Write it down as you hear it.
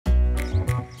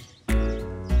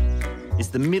It's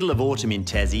the middle of autumn in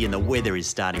Tassie and the weather is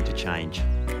starting to change.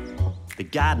 The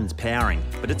garden's powering,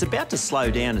 but it's about to slow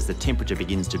down as the temperature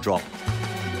begins to drop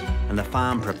and the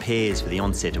farm prepares for the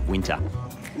onset of winter.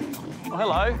 Oh,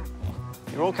 hello.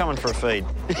 You're all coming for a feed.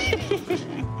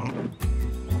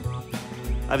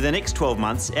 Over the next 12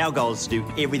 months, our goal is to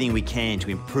do everything we can to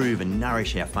improve and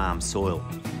nourish our farm soil.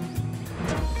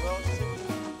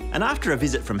 And after a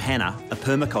visit from Hannah, a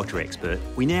permaculture expert,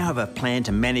 we now have a plan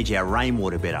to manage our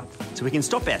rainwater better so we can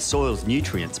stop our soil's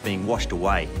nutrients being washed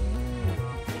away.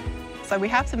 So we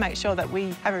have to make sure that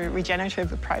we have a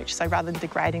regenerative approach. So rather than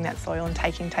degrading that soil and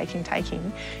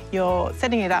taking, you're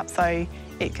setting it up so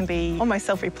it can be almost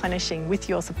self-replenishing with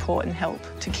your support and help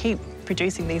to keep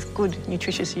producing these good,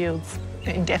 nutritious yields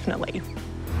indefinitely.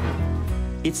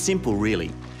 It's simple,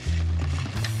 really.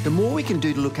 The more we can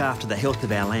do to look after the health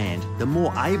of our land, the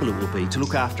more able it will be to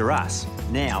look after us,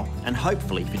 now and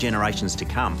hopefully for generations to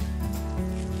come.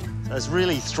 So there's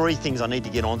really three things I need to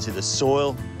get onto: the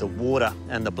soil, the water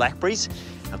and the blackberries.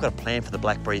 I've got a plan for the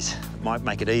blackberries. It might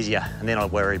make it easier, and then I'll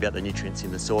worry about the nutrients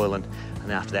in the soil and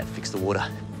after that fix the water.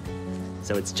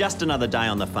 So it's just another day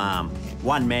on the farm.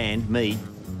 One man, me,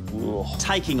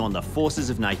 taking on the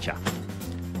forces of nature.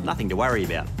 Nothing to worry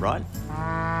about, right?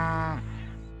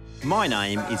 My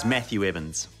name is Matthew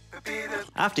Evans.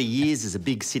 After years as a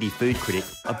big city food critic,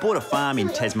 I bought a farm in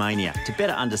Tasmania to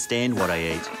better understand what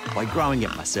I eat by growing it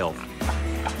myself.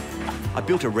 I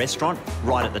built a restaurant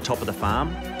right at the top of the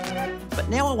farm, but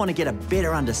now I want to get a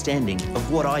better understanding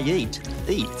of what I eats.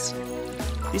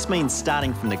 This means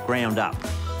starting from the ground up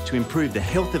to improve the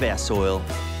health of our soil,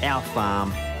 our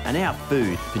farm and our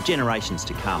food for generations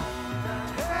to come.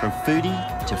 From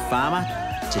foodie to farmer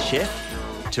to chef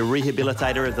to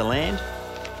rehabilitator of the land.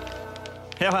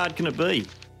 How hard can it be?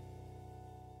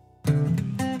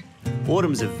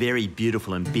 Autumn's a very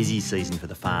beautiful and busy season for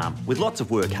the farm, with lots of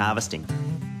work harvesting.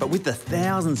 But with the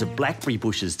thousands of blackberry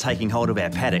bushes taking hold of our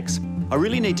paddocks, I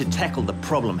really need to tackle the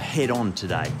problem head-on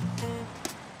today.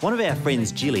 One of our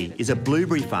friends, Jilly, is a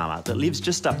blueberry farmer that lives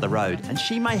just up the road, and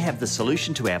she may have the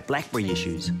solution to our blackberry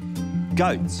issues: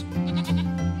 goats.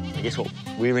 I guess what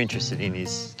we're interested in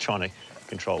is trying to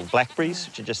control blackberries,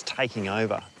 which are just taking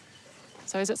over.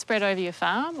 So is it spread over your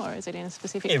farm, or is it in a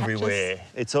specific everywhere?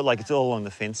 Patches? It's all along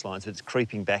the fence line, so it's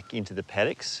creeping back into the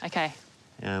paddocks. Okay.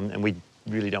 And we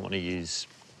really don't want to use,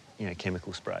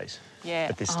 chemical sprays. Yeah.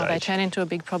 At this stage. They turn into a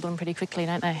big problem pretty quickly,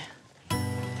 don't they?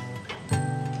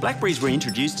 Blackberries were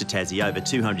introduced to Tassie over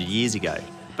 200 years ago,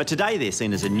 but today they're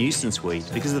seen as a nuisance weed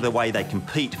because of the way they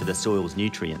compete for the soil's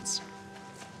nutrients.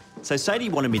 So Sadie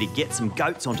wanted me to get some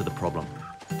goats onto the problem,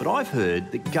 but I've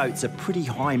heard that goats are pretty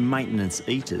high maintenance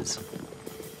eaters.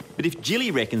 But if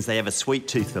Jilly reckons they have a sweet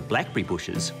tooth for blackberry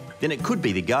bushes, then it could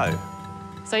be the go.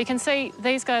 So you can see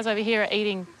these guys over here are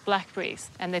eating blackberries,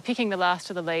 and they're picking the last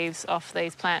of the leaves off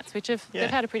these plants, which they've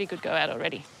had a pretty good go at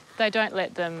already. They don't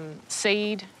let them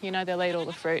seed, they'll eat all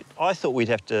the fruit. I thought we'd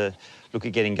have to look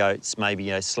at getting goats,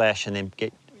 maybe, slash and then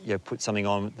get, put something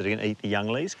on that are going to eat the young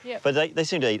leaves. Yep. But they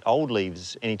seem to eat old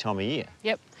leaves any time of year.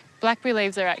 Yep. Blackberry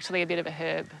leaves are actually a bit of a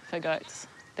herb for goats.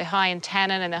 They're high in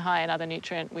tannin and they're high in other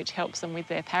nutrient, which helps them with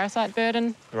their parasite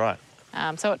burden. Right.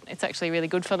 So it's actually really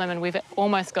good for them, and we've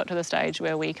almost got to the stage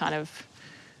where we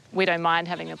don't mind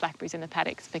having the blackberries in the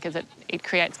paddocks because it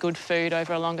creates good food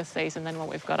over a longer season than what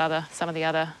we've got some of the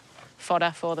other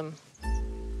fodder for them.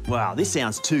 Wow, this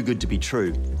sounds too good to be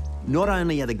true. Not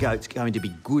only are the goats going to be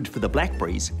good for the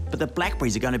blackberries, but the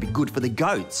blackberries are going to be good for the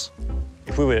goats.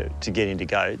 If we were to get into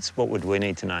goats, what would we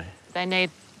need to know? They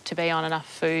need to be on enough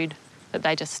food that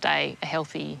they just stay a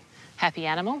healthy, happy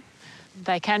animal.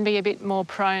 They can be a bit more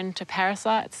prone to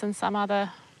parasites than some other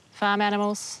farm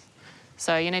animals,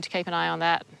 so you need to keep an eye on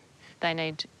that. They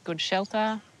need good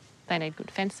shelter, they need good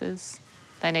fences,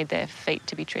 they need their feet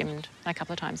to be trimmed a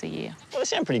couple of times a year. Well, they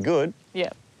sound pretty good. Yeah.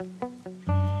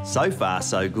 So far,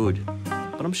 so good.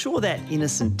 But I'm sure that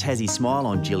innocent Tassie smile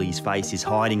on Jilly's face is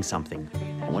hiding something.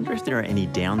 I wonder if there are any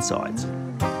downsides.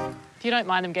 If you don't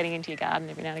mind them getting into your garden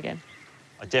every now and again.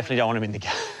 I definitely don't want them in the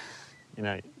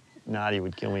garden. Nadia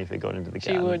would kill me if they got into the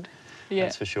garden. She would, yeah.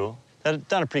 That's for sure. They've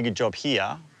done a pretty good job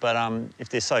here, but if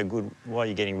they're so good, why are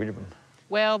you getting rid of them?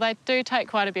 Well, they do take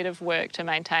quite a bit of work to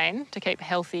maintain, to keep a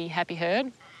healthy, happy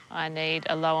herd. I need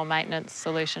a lower maintenance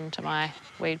solution to my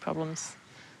weed problems.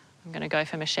 I'm going to go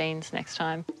for machines next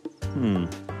time.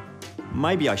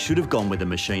 Maybe I should have gone with a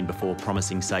machine before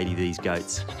promising Sadie these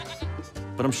goats.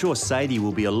 But I'm sure Sadie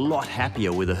will be a lot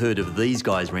happier with a herd of these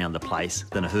guys round the place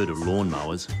than a herd of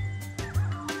lawnmowers.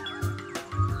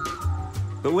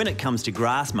 But when it comes to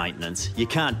grass maintenance, you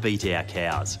can't beat our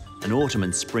cows. And autumn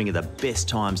and spring are the best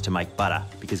times to make butter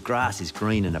because grass is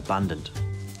green and abundant.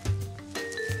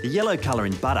 The yellow colour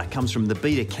in butter comes from the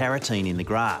beta-carotene in the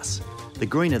grass. The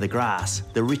greener the grass,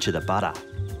 the richer the butter.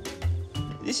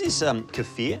 This is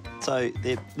kefir, so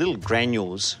they're little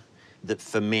granules that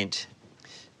ferment.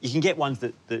 You can get ones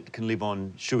that can live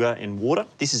on sugar and water.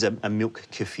 This is a milk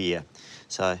kefir.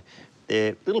 So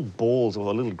they're little balls,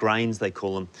 or little grains they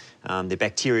call them. They're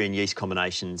bacteria and yeast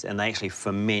combinations, and they actually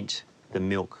ferment the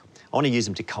milk. I want to use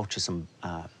them to culture some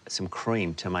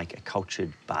cream to make a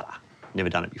cultured butter. Never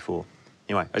done it before.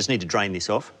 Anyway, I just need to drain this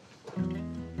off.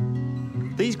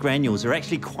 These granules are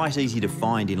actually quite easy to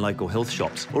find in local health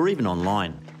shops or even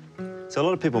online. So a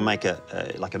lot of people make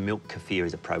like a milk kefir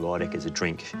as a probiotic, as a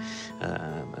drink.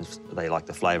 They like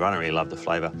the flavour. I don't really love the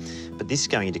flavour. But this is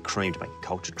going into cream to make a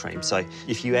cultured cream. So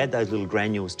if you add those little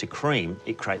granules to cream,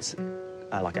 it creates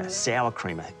like a sour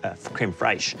cream, a creme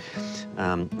fraiche,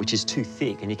 which is too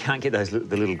thick, and you can't get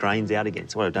the little grains out again.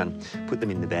 So what I've done, put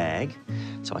them in the bag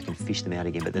so I can fish them out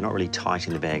again, but they're not really tight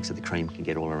in the bag so the cream can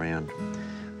get all around. I'm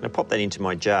going to pop that into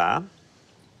my jar.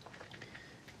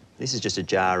 This is just a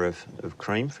jar of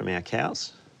cream from our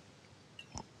cows.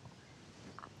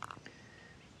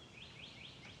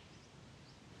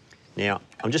 Now,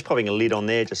 I'm just popping a lid on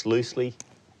there just loosely.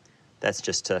 That's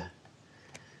just to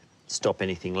stop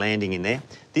anything landing in there.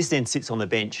 This then sits on the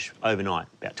bench overnight.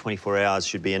 About 24 hours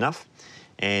should be enough.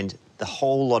 And the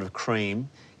whole lot of cream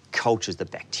cultures the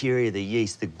bacteria, the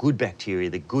yeast, the good bacteria,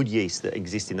 the good yeast that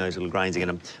exist in those little grains are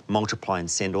going to multiply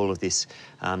and send all of this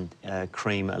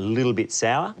cream a little bit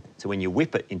sour. So when you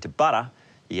whip it into butter,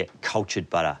 you get cultured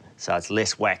butter. So it's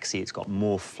less waxy, it's got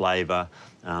more flavour.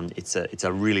 It's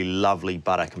a really lovely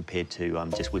butter compared to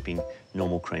just whipping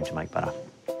normal cream to make butter.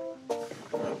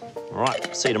 All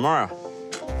right, see you tomorrow.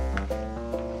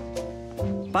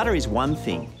 Butter is one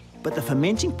thing, but the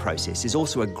fermenting process is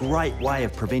also a great way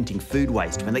of preventing food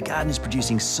waste when the garden is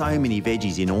producing so many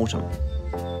veggies in autumn.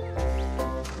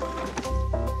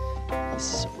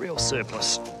 This is a real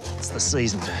surplus. It's the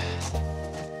season.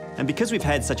 And because we've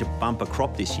had such a bumper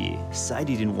crop this year,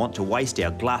 Sadie didn't want to waste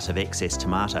our glut of excess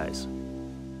tomatoes.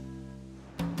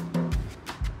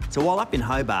 So while up in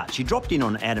Hobart, she dropped in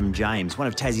on Adam James, one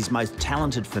of Tassie's most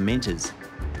talented fermenters,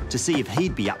 to see if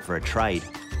he'd be up for a trade.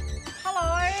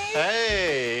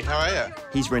 Hey, how are you?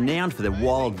 He's renowned for the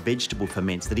wild vegetable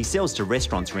ferments that he sells to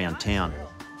restaurants around town.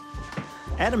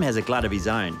 Adam has a glut of his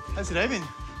own. How's your day been?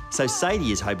 So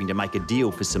Sadie is hoping to make a deal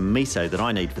for some miso that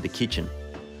I need for the kitchen.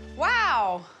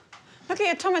 Wow! Look at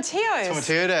your tomatillos.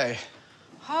 Tomatillo day.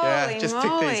 Holy just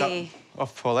moly. picked these up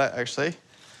off Paulette, actually.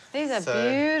 These are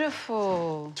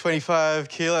beautiful. 25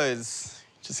 kilos.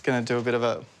 Just going to do a bit of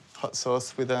a hot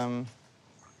sauce with, some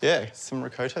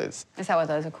ricottos. Is that what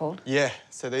those are called? Yeah,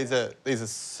 so these are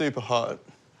super hot.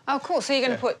 Oh, cool. So you're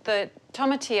going to put the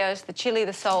tomatillos, the chilli,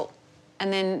 the salt,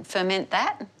 and then ferment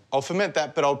that? I'll ferment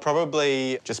that, but I'll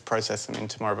probably just process them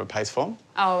into more of a paste form.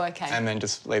 Oh, OK. And then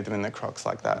just leave them in the crocks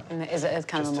like that. And is it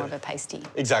kind of more of a pasty?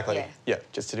 Exactly. Yeah,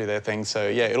 just to do their thing. So,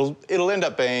 yeah, it'll end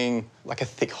up being like a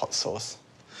thick hot sauce.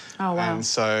 Oh, wow. And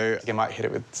so you might hit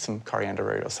it with some coriander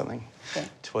root or something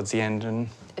towards the end. And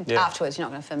afterwards, you're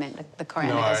not going to ferment the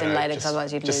coriander goes in later, because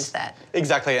otherwise you'd lose that.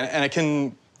 Exactly, and it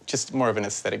can just more of an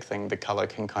aesthetic thing. The colour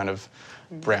can kind of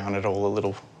brown it all a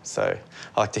little. So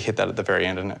I like to hit that at the very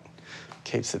end, and it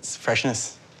keeps its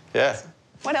freshness. Yeah.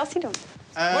 What else are you doing?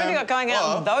 What have you got going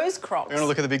out in those crocks? You want to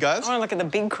look at the big guys? I want to look at the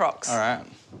big crocks. All right.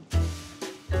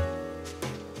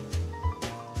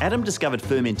 Adam discovered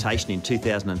fermentation in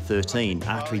 2013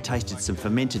 after he tasted some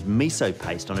fermented miso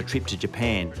paste on a trip to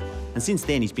Japan. And since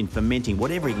then, he's been fermenting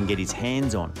whatever he can get his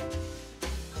hands on.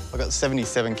 I got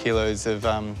 77 kilos of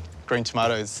green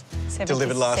tomatoes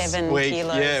delivered last week.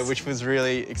 Kilos. Yeah, which was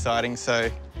really exciting.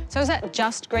 So is that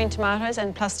just green tomatoes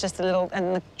and plus just a little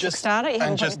and the starter?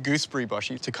 And just gooseberry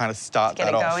boshi to kind of start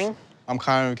that off. Get it going. I'm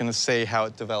kind of going to see how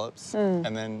it develops,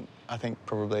 and then I think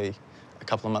probably a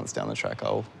couple of months down the track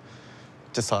I'll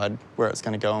decide where it's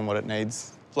going to go and what it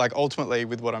needs. Like, ultimately,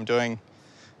 with what I'm doing,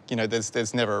 you know,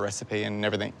 there's never a recipe and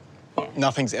everything. Yeah.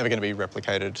 Nothing's ever going to be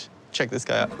replicated. Check this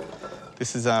guy out.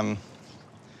 This is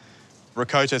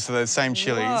ricotta, so they're the same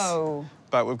chilies. Whoa.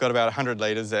 But we've got about 100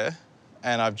 litres there.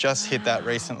 And I've just hit that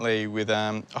recently with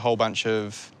a whole bunch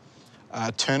of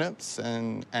turnips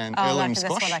and heirloom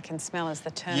squash. That's what I can smell is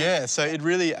the turnip. Yeah, so it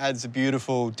really adds a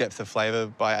beautiful depth of flavour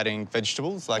by adding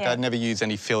vegetables. Like, I'd never use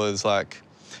any fillers like,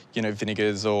 you know,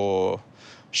 vinegars or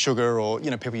sugar or, you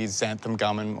know, people use xanthan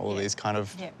gum and all these kind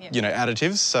of, you know,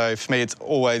 additives. So for me, it's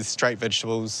always straight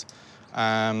vegetables,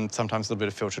 sometimes a little bit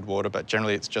of filtered water, but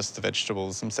generally it's just the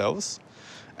vegetables themselves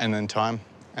and then thyme.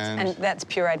 And that's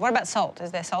pureed. What about salt?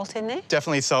 Is there salt in there?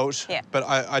 Definitely salt, yeah. But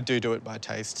I do it by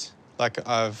taste. Like,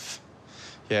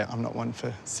 yeah, I'm not one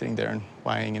for sitting there and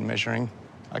weighing and measuring.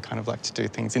 I kind of like to do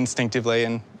things instinctively,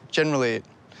 and generally it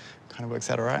kind of works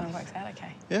out all right. Kind of works out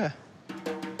okay. Yeah.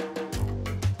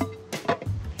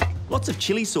 Lots of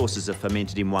chili sauces are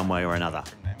fermented in one way or another.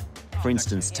 For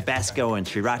instance, Tabasco and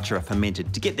Sriracha are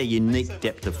fermented to get their unique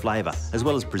depth of flavour, as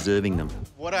well as preserving them.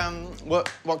 What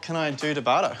can I do to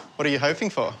butter? What are you hoping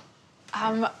for?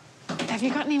 Have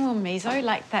you got any more miso,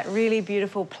 like that really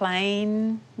beautiful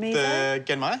plain miso? The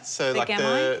genmai, so like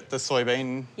genmai? the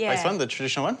soybean-based one, the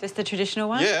traditional one? Just the traditional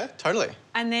one? Yeah, totally.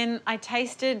 And then I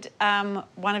tasted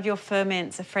one of your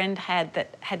ferments a friend had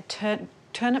that had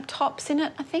turnip tops in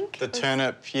it, I think. The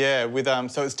turnip, yeah, with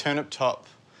so it's turnip top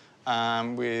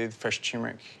with fresh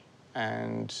turmeric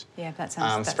and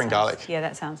spring garlic. Yeah,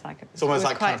 that sounds like it. It's almost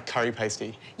like kind of curry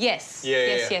pasty. Yes.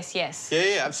 Yeah. Yes.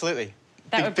 Yeah, absolutely.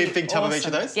 That would be big tub of each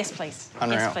of those? Yes, please.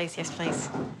 Unreal. Yes, please.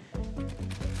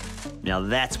 Now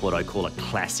that's what I call a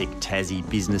classic Tassie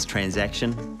business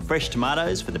transaction. Fresh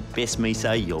tomatoes for the best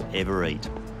miso you'll ever eat.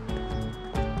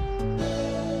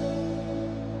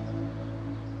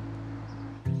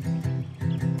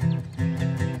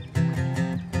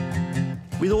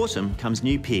 With autumn comes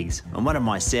new pigs, and one of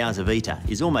my sows, Evita,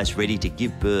 is almost ready to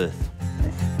give birth.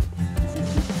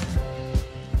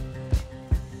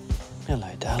 Hello,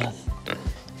 darling.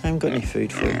 I haven't got any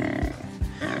food for you.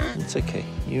 It's okay.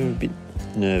 You're a bit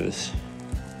nervous.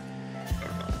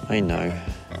 I know.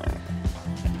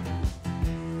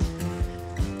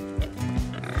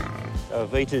 So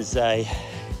Evita's a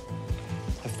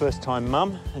first-time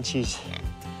mum, and she's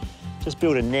just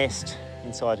built a nest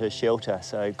inside her shelter,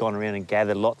 so gone around and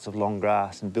gathered lots of long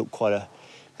grass and built quite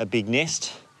a big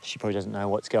nest. She probably doesn't know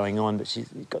what's going on, but she's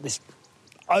got this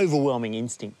overwhelming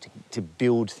instinct to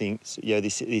build things, you know,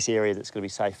 this area that's going to be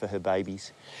safe for her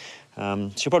babies.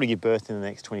 She'll probably give birth in the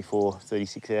next 24,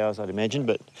 36 hours, I'd imagine,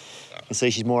 but you can see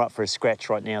she's more up for a scratch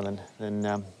right now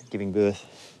than giving birth.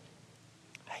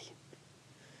 Hey,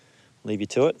 leave you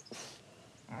to it.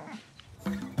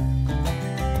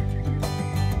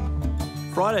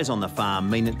 Fridays on the farm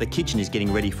mean that the kitchen is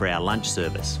getting ready for our lunch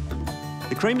service.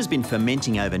 The cream has been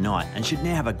fermenting overnight and should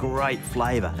now have a great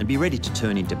flavour and be ready to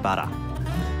turn into butter.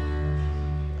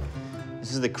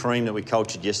 This is the cream that we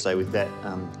cultured yesterday with that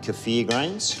kefir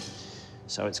grains.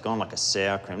 So it's gone like a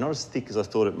sour cream, not as thick as I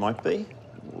thought it might be.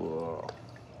 Whoa.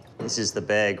 This is the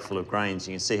bag full of grains.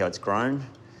 You can see how it's grown.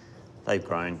 They've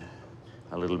grown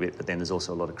a little bit, but then there's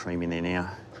also a lot of cream in there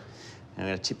now. And I'm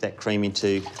going to tip that cream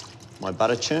into my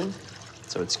butter churn,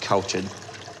 so it's cultured.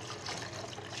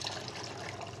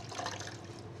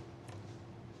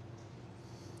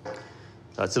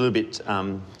 So it's a little bit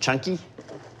chunky.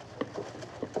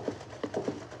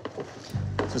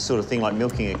 It's the sort of thing like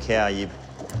milking a cow, you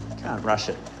can't rush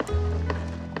it.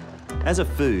 As a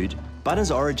food, butter's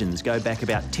origins go back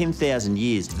about 10,000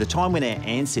 years to the time when our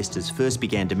ancestors first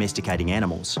began domesticating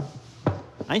animals.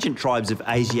 Ancient tribes of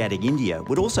Asiatic India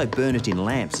would also burn it in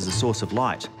lamps as a source of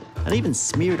light and even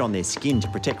smear it on their skin to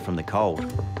protect from the cold.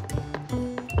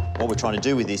 What we're trying to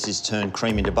do with this is turn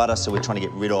cream into butter, so we're trying to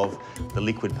get rid of the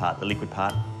liquid part. The liquid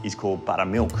part is called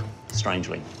buttermilk,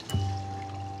 strangely.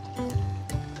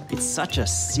 It's such a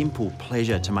simple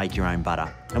pleasure to make your own butter,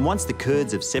 and once the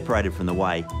curds have separated from the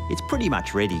whey, it's pretty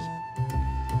much ready.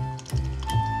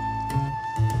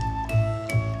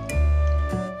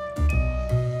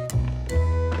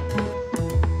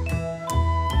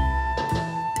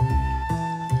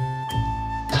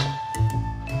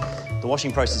 The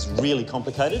washing process is really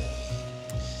complicated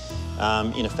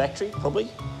in a factory, probably.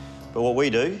 But what we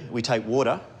do, we take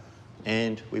water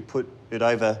and we put it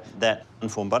over that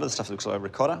unformed butter, the stuff that looks like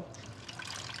ricotta,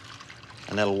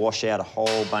 and that'll wash out a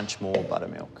whole bunch more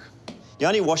buttermilk. You're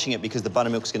only washing it because the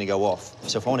buttermilk's going to go off.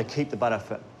 So if I want to keep the butter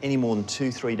for any more than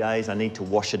 2-3 days, I need to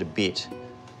wash it a bit.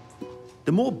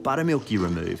 The more buttermilk you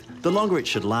remove, the longer it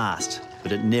should last,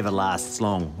 but it never lasts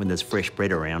long when there's fresh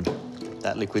bread around.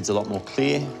 That liquid's a lot more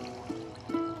clear.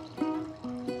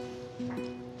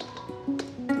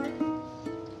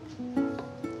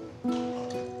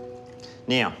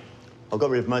 Now, I've got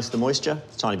rid of most of the moisture,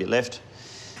 a tiny bit left.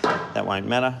 That won't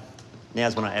matter.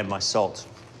 Now's when I add my salt.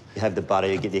 You have the butter,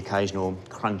 you get the occasional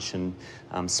crunch and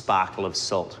sparkle of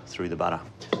salt through the butter.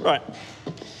 Right,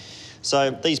 so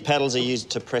these paddles are used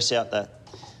to press out that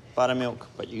buttermilk,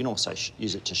 but you can also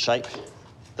use it to shape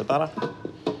the butter.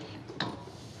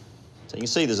 So you can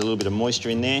see there's a little bit of moisture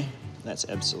in there. That's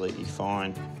absolutely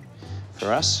fine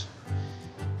for us.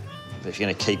 But if you're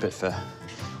going to keep it for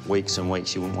weeks and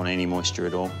weeks, you wouldn't want any moisture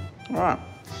at all. All right,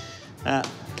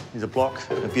 here's a block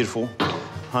of beautiful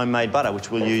homemade butter,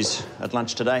 which we'll use at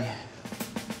lunch today.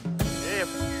 Yep.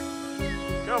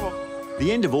 Come on.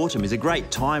 The end of autumn is a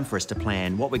great time for us to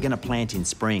plan what we're going to plant in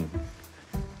spring.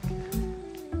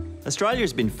 Australia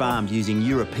has been farmed using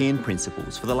European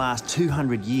principles for the last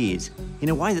 200 years in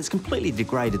a way that's completely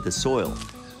degraded the soil.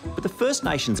 But the First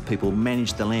Nations people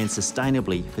managed the land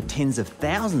sustainably for tens of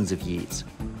thousands of years.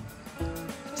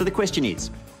 So the question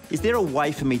is there a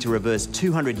way for me to reverse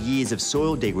 200 years of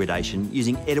soil degradation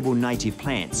using edible native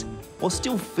plants while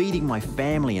still feeding my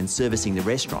family and servicing the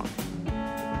restaurant?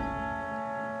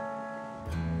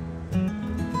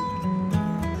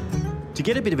 To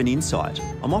get a bit of an insight,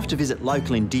 I'm off to visit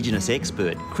local Indigenous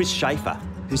expert Chris Scherer,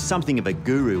 who's something of a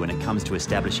guru when it comes to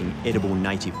establishing edible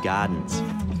native gardens.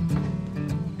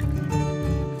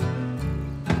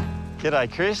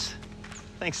 G'day, Chris.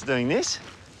 Thanks for doing this.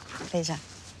 Pleasure.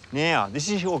 Now, this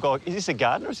is your guy. Is this a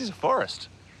garden or is this a forest?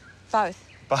 Both.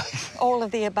 Both. All of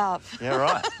the above. Yeah,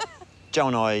 right. Joe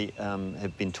and I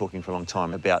have been talking for a long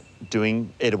time about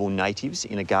doing edible natives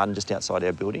in a garden just outside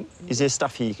our building. Is there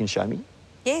stuff here you can show me?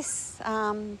 Yes,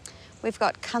 we've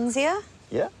got Kunzia.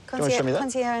 Yeah? Do you want to show me that?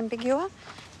 Kunzia ambigua.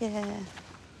 Yeah.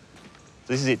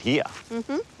 This is it here?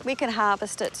 We can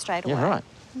harvest it straight away. Yeah, right.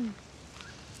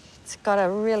 It's got a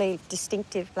really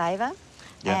distinctive flavour.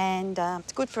 Yeah. And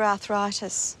it's good for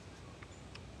arthritis.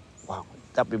 Wow,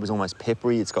 that bit was almost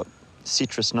peppery. It's got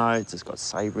citrus notes, it's got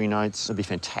savoury notes. It'd be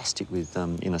fantastic with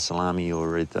in a salami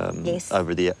or with Yes.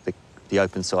 over the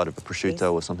open side of a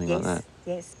prosciutto or something like that.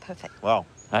 Yes, perfect. Wow,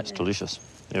 that's delicious.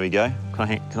 There we go.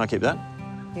 Can I keep that?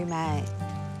 You may.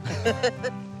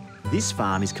 This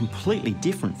farm is completely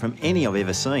different from any I've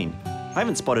ever seen. I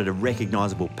haven't spotted a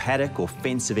recognisable paddock or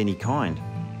fence of any kind.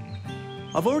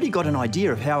 I've already got an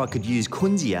idea of how I could use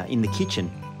Kunzia in the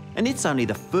kitchen, and it's only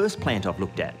the first plant I've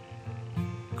looked at.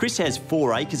 Chris has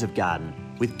 4 acres of garden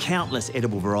with countless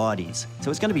edible varieties, so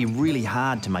it's going to be really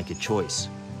hard to make a choice.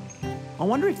 I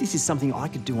wonder if this is something I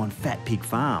could do on Fat Pig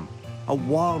Farm, a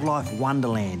wildlife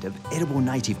wonderland of edible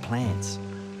native plants.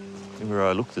 Everywhere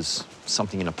I look, there's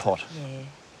something in a pot.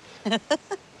 Yeah.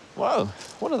 Whoa,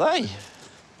 what are they?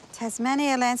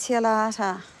 Tasmania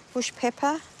lanceolata, bush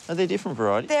pepper. Are they different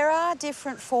varieties? There are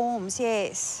different forms,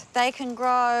 yes. They can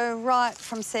grow right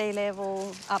from sea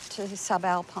level up to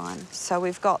subalpine. So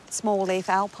we've got small leaf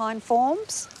alpine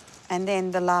forms, and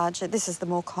then the larger, this is the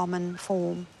more common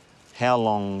form. How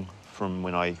long from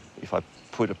if I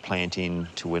put a plant in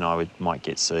to when I might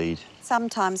get seed?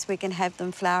 Sometimes we can have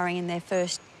them flowering in their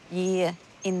first year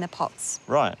in the pots.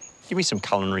 Right. Give me some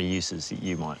culinary uses that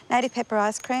you might. Native pepper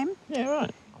ice cream. Yeah,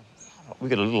 right. We've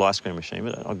got a little ice cream machine,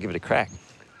 but I'll give it a crack.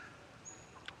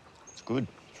 It's good.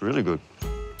 It's really good.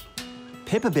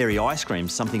 Pepperberry ice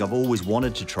cream's something I've always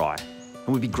wanted to try and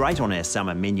would be great on our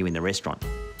summer menu in the restaurant.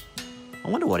 I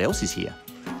wonder what else is here.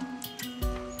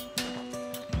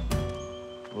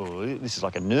 Oh, this is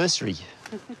like a nursery.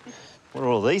 What are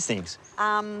all these things?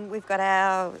 We've got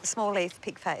our small leaf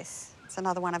pig face. It's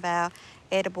another one of our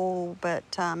edible but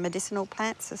medicinal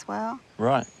plants as well.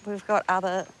 Right. We've got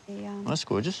other That's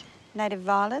gorgeous. native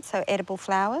violets, so edible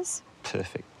flowers.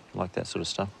 Perfect. Like that sort of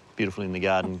stuff. Beautiful in the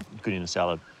garden, good in a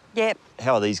salad. Yep.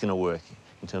 How are these going to work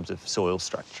in terms of soil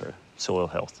structure, soil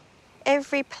health?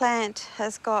 Every plant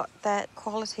has got that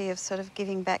quality of sort of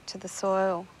giving back to the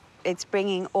soil. It's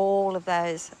bringing all of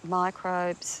those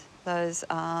microbes, those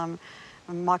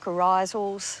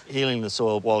mycorrhizals. Healing the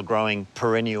soil while growing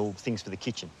perennial things for the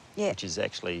kitchen. Yeah. Which is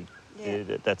actually,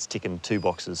 Yeah. that's ticking 2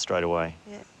 boxes straight away.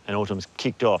 Yeah. And autumn's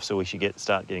kicked off, so we should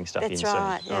start getting stuff That's in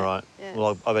right, soon. yeah, All right. yeah.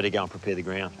 Well, I better go and prepare the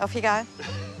ground. Off you go.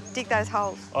 Dig those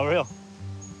holes. Oh, real?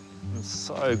 It's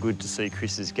so good to see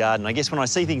Chris's garden. I guess when I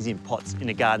see things in pots in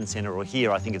a garden centre or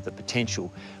here, I think of the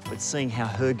potential, but seeing how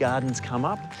her gardens come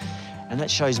up, and that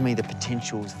shows me the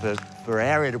potentials for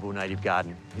our edible native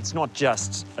garden. It's not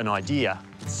just an idea,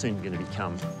 it's soon going to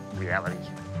become reality.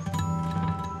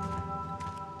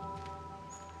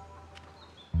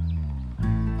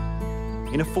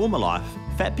 In a former life,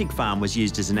 Fat Pig Farm was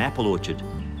used as an apple orchard,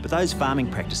 but those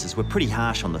farming practices were pretty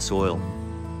harsh on the soil.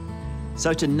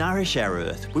 So to nourish our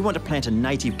earth, we want to plant a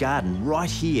native garden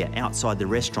right here outside the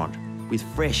restaurant with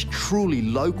fresh, truly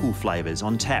local flavours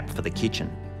on tap for the kitchen.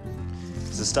 This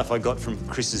is the stuff I got from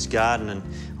Chris's garden, and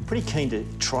I'm pretty keen to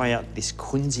try out this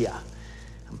Kunzia.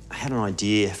 I had an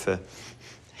idea for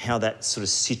how that sort of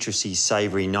citrusy,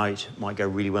 savoury note might go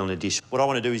really well in a dish. What I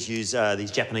want to do is use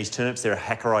these Japanese turnips. They're a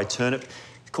Hakurei turnip.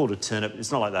 It's called a turnip.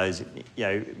 It's not like those,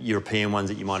 European ones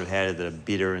that you might have had that are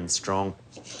bitter and strong.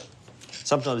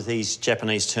 Sometimes these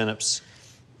Japanese turnips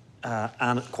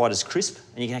aren't quite as crisp,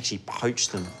 and you can actually poach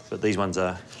them, but these ones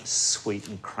are sweet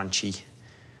and crunchy,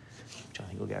 which I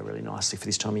think will go really nicely for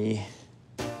this time of year.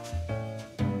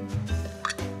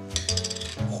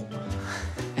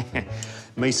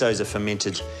 Miso is a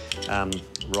fermented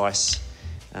rice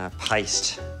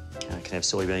paste. It can have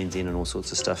soybeans in and all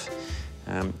sorts of stuff.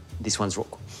 This one's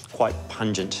quite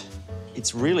pungent.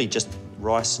 It's really just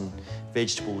rice and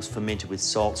vegetables fermented with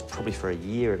salts, probably for a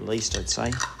year at least, I'd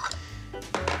say.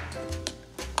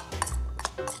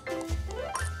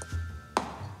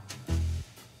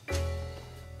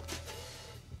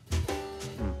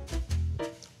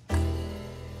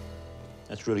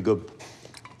 That's really good.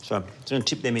 So I'm just going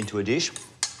to tip them into a dish.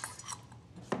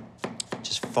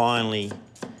 Just finely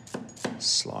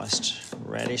sliced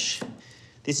radish.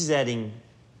 This is adding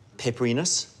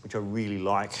pepperiness, which I really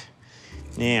like.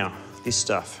 Now, this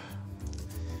stuff.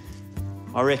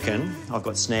 I reckon I've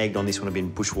got snagged on this one. I've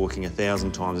been bushwalking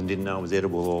 1,000 times and didn't know it was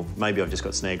edible, or maybe I've just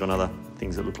got snagged on other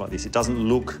things that look like this. It doesn't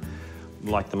look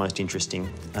like the most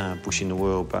interesting bush in the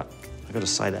world, but I've got to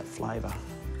say that flavour.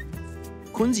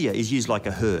 Kunzia is used like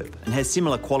a herb and has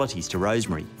similar qualities to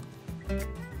rosemary.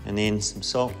 And then some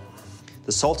salt.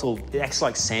 The salt it acts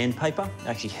like sandpaper. It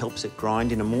actually helps it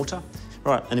grind in a mortar.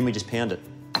 Right, and then we just pound it.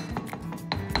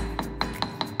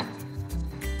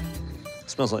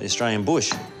 Smells like the Australian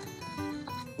bush.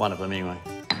 One of them, anyway.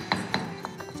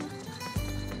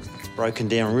 It's broken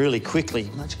down really quickly,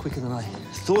 much quicker than I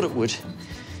thought it would.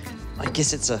 I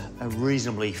guess it's a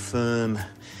reasonably firm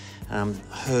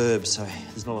herb, so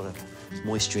there's not a lot of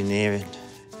moisture in there. And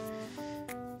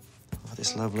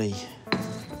this lovely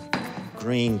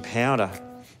green powder.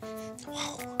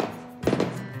 Wow.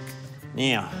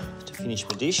 Now, to finish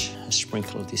my dish, a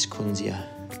sprinkle of this kunzia.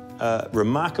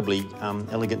 Remarkably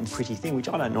elegant and pretty thing, which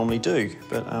I don't normally do,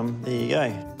 but there you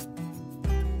go.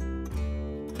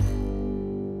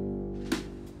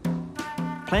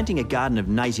 Planting a garden of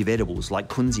native edibles like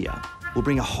kunzia will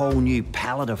bring a whole new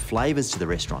palette of flavours to the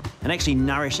restaurant and actually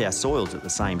nourish our soils at the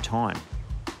same time.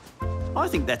 I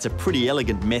think that's a pretty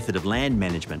elegant method of land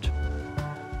management.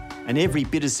 And every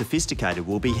bit as sophisticated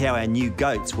will be how our new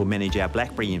goats will manage our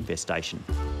blackberry infestation.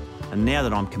 And now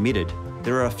that I'm committed,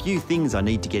 there are a few things I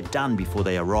need to get done before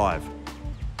they arrive.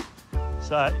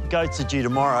 So, goats are due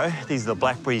tomorrow. These are the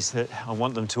blackberries that I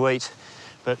want them to eat.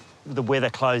 But with the weather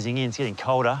closing in, it's getting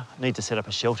colder. I need to set up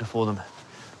a shelter for them.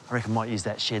 I reckon I might use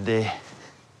that shed there.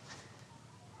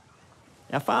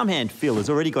 Our farmhand Phil has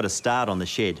already got a start on the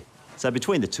shed. So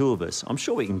between the two of us, I'm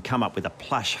sure we can come up with a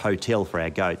plush hotel for our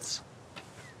goats.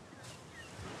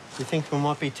 You think we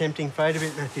might be tempting fate a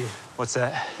bit, Matthew? What's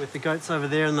that? With the goats over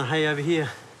there and the hay over here.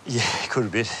 Yeah, could a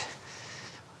bit.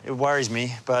 It worries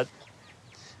me, but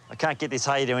I can't get this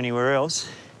hay to anywhere else.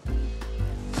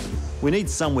 We need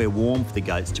somewhere warm for the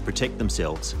goats to protect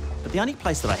themselves, but the only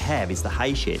place that I have is the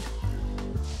hay shed.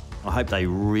 I hope they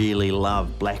really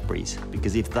love blackberries,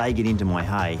 because if they get into my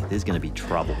hay, there's going to be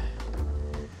trouble.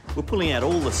 We're pulling out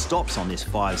all the stops on this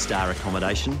 5-star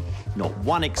accommodation, not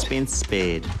one expense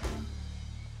spared.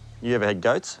 You ever had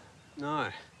goats? No.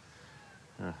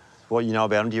 What you know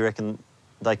about them, do you reckon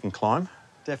they can climb?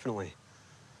 Definitely.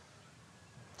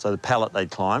 So the pallet they'd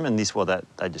climb, and this, well,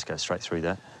 they'd just go straight through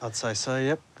that. I'd say so,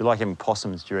 yep. If you like having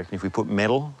possums, do you reckon if we put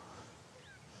metal?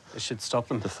 It should stop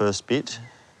them. The first bit?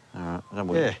 All right,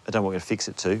 I don't want you to fix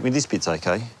it too. I mean, this bit's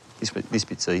okay. This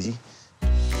bit's easy.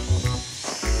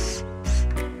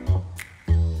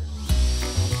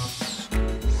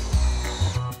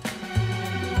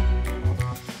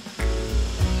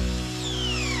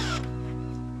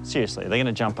 Seriously, are they going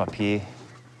to jump up here?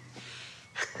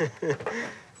 We're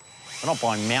not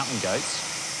buying mountain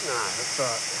goats. No, that's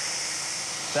right.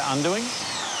 Is that undoing?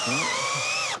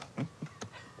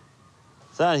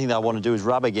 So the only thing they want to do is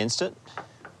rub against it.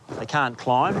 They can't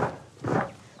climb.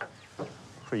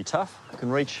 Pretty tough. I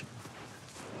can reach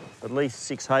at least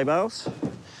 6 hay bales.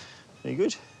 Very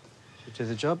good. Should do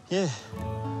the job. Yeah.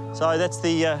 So that's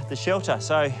the shelter.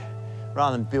 So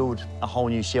rather than build a whole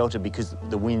new shelter, because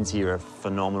the winds here are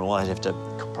phenomenal, I'd have to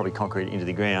probably concrete it into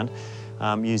the ground,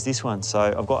 use this one. So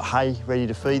I've got hay ready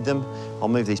to feed them. I'll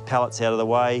move these pallets out of the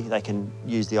way. They can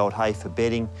use the old hay for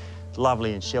bedding. It's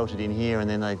lovely and sheltered in here, and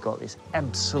then they've got this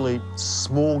absolute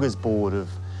smorgasbord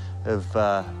of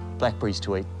blackberries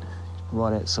to eat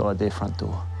right outside their front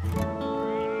door.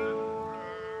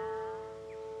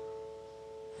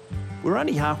 We're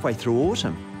only halfway through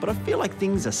autumn, but I feel like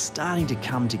things are starting to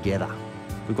come together.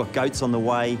 We've got goats on the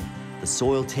way, the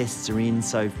soil tests are in,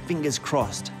 so fingers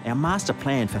crossed, our master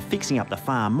plan for fixing up the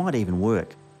farm might even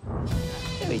work.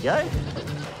 There we go.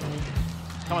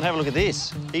 Come and have a look at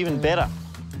this. Even better.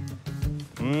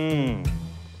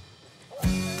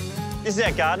 This is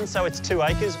our garden, so it's 2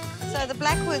 acres. So the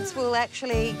blackwoods will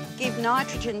actually give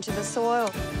nitrogen to the soil.